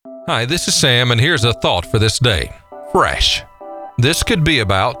Hi, this is Sam, and here's a thought for this day. Fresh. This could be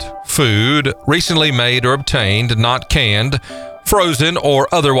about food recently made or obtained, not canned, frozen, or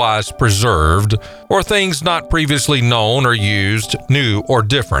otherwise preserved, or things not previously known or used, new or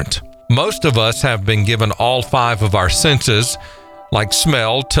different. Most of us have been given all 5 of our senses, like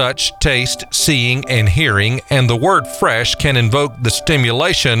smell, touch, taste, seeing, and hearing, and the word fresh can invoke the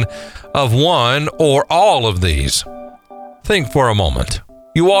stimulation of one or all of these. Think for a moment.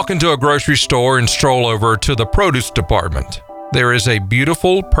 You walk into a grocery store and stroll over to the produce department. There is a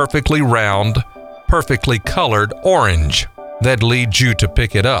beautiful, perfectly round, perfectly colored orange that leads you to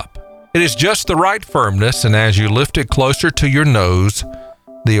pick it up. It is just the right firmness, and as you lift it closer to your nose,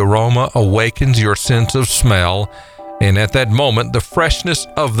 the aroma awakens your sense of smell, and at that moment, the freshness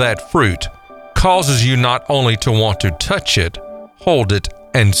of that fruit causes you not only to want to touch it, hold it,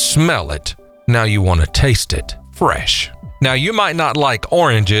 and smell it. Now you want to taste it fresh. Now, you might not like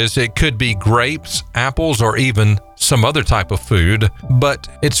oranges. It could be grapes, apples, or even some other type of food, but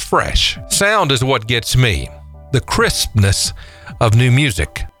it's fresh. Sound is what gets me. The crispness of new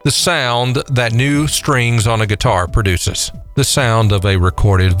music. The sound that new strings on a guitar produces. The sound of a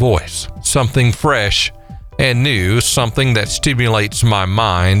recorded voice. Something fresh and new, something that stimulates my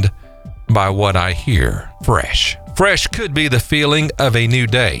mind by what I hear. Fresh. Fresh could be the feeling of a new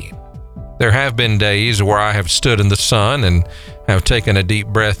day. There have been days where I have stood in the sun and have taken a deep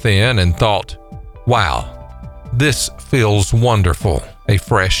breath in and thought, wow, this feels wonderful. A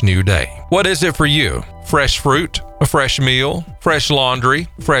fresh new day. What is it for you? Fresh fruit, a fresh meal, fresh laundry,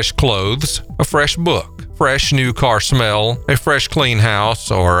 fresh clothes, a fresh book, fresh new car smell, a fresh clean house,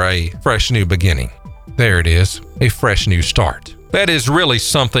 or a fresh new beginning. There it is, a fresh new start. That is really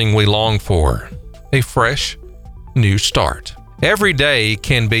something we long for, a fresh new start. Every day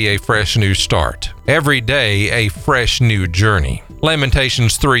can be a fresh new start. Every day a fresh new journey.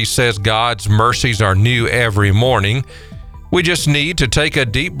 Lamentations 3 says God's mercies are new every morning. We just need to take a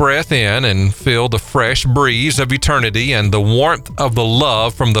deep breath in and feel the fresh breeze of eternity and the warmth of the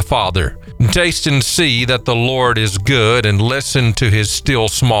love from the Father. Taste and see that the Lord is good and listen to his still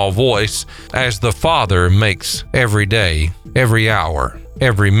small voice as the Father makes every day, every hour,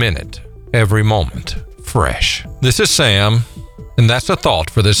 every minute, every moment fresh. This is Sam, and that's a thought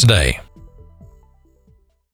for this day.